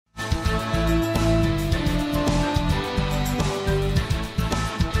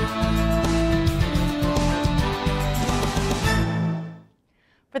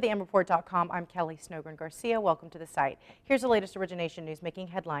For the MReport.com, I'm Kelly Snogren Garcia. Welcome to the site. Here's the latest origination news making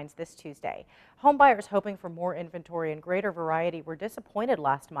headlines this Tuesday. Homebuyers hoping for more inventory and greater variety were disappointed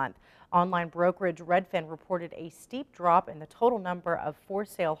last month. Online brokerage Redfin reported a steep drop in the total number of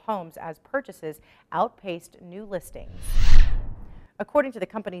for-sale homes as purchases outpaced new listings. According to the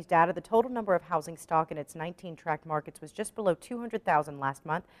company's data, the total number of housing stock in its 19 tracked markets was just below 200,000 last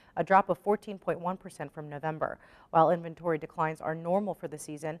month, a drop of 14.1% from November. While inventory declines are normal for the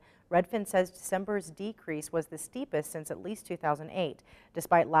season, Redfin says December's decrease was the steepest since at least 2008.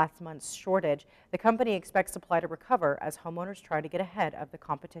 Despite last month's shortage, the company expects supply to recover as homeowners try to get ahead of the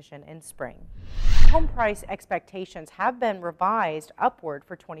competition in spring. Home price expectations have been revised upward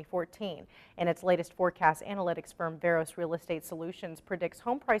for 2014. In its latest forecast, analytics firm Veros Real Estate Solutions predicts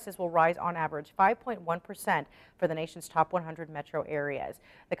home prices will rise on average 5.1% for the nation's top 100 metro areas.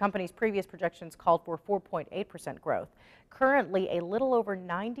 The company's previous projections called for 4.8% growth. Currently, a little over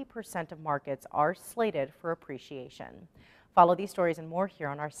 90% of markets are slated for appreciation. Follow these stories and more here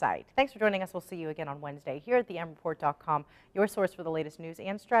on our site. Thanks for joining us. We'll see you again on Wednesday here at the MReport.com, your source for the latest news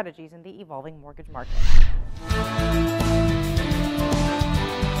and strategies in the evolving mortgage market.